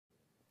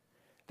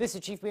This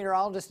is Chief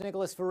Meteorologist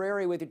Nicholas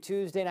Ferreri with your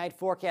Tuesday night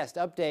forecast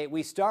update.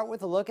 We start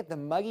with a look at the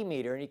Muggy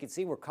meter, and you can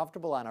see we're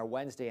comfortable on our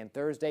Wednesday and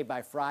Thursday.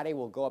 By Friday,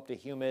 we'll go up to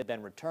humid,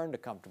 then return to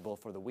comfortable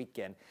for the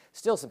weekend.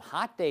 Still some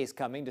hot days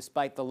coming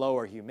despite the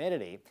lower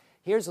humidity.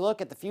 Here's a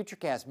look at the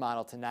Futurecast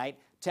model tonight.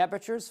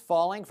 Temperatures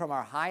falling from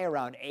our high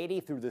around 80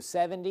 through the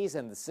 70s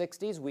and the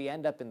 60s. We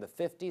end up in the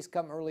 50s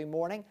come early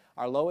morning.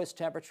 Our lowest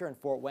temperature in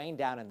Fort Wayne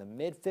down in the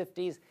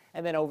mid-50s.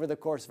 And then over the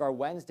course of our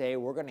Wednesday,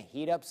 we're going to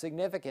heat up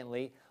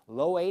significantly.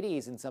 Low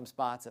 80s in some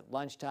spots at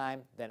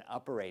lunchtime, then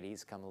upper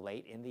 80s come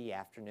late in the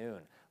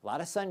afternoon. A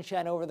lot of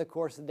sunshine over the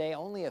course of the day,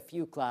 only a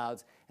few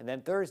clouds. And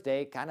then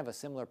Thursday, kind of a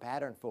similar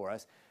pattern for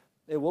us.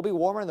 It will be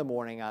warmer in the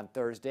morning on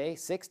Thursday.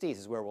 60s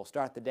is where we'll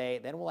start the day.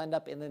 Then we'll end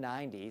up in the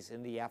 90s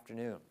in the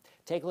afternoon.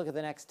 Take a look at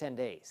the next 10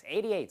 days.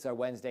 88's our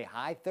Wednesday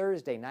high.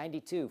 Thursday,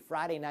 92.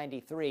 Friday,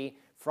 93.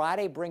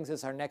 Friday brings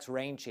us our next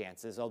rain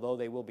chances, although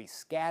they will be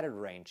scattered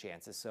rain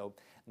chances, so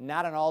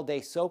not an all-day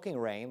soaking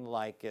rain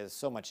like is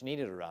so much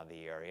needed around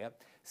the area.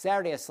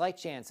 Saturday, a slight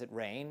chance at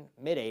rain,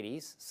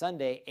 mid-80s.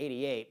 Sunday,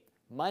 88.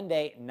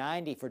 Monday,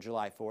 90 for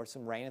July 4th.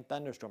 Some rain and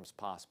thunderstorms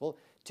possible.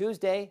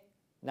 Tuesday,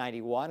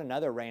 91,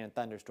 another rain and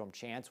thunderstorm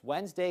chance.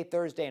 Wednesday,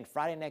 Thursday, and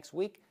Friday next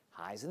week,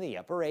 highs in the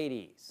upper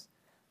 80s.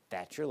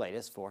 That's your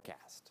latest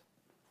forecast.